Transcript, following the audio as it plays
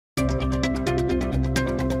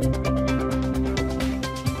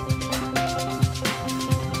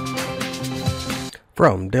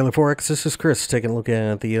From Daily Forex, this is Chris taking a look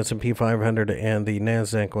at the S&P 500 and the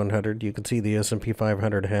NASDAQ 100. You can see the S&P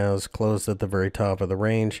 500 has closed at the very top of the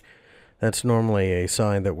range. That's normally a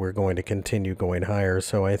sign that we're going to continue going higher.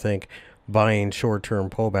 So I think buying short-term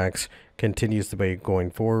pullbacks continues to be going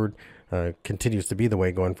forward. Continues to be the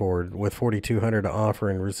way going forward, with 4,200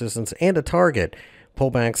 offering resistance and a target.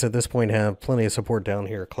 Pullbacks at this point have plenty of support down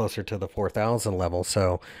here closer to the 4,000 level,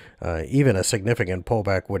 so even a significant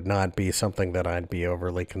pullback would not be something that I'd be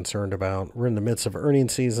overly concerned about. We're in the midst of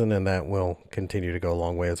earnings season, and that will continue to go a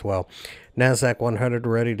long way as well. NASDAQ 100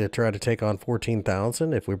 ready to try to take on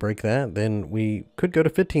 14,000. If we break that, then we could go to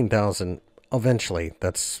 15,000 eventually.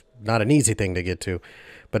 That's not an easy thing to get to,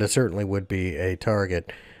 but it certainly would be a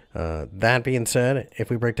target. That being said, if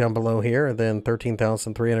we break down below here, then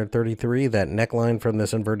 13,333, that neckline from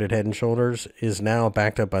this inverted head and shoulders is now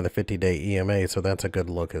backed up by the 50-day EMA, so that's a good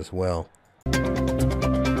look as well.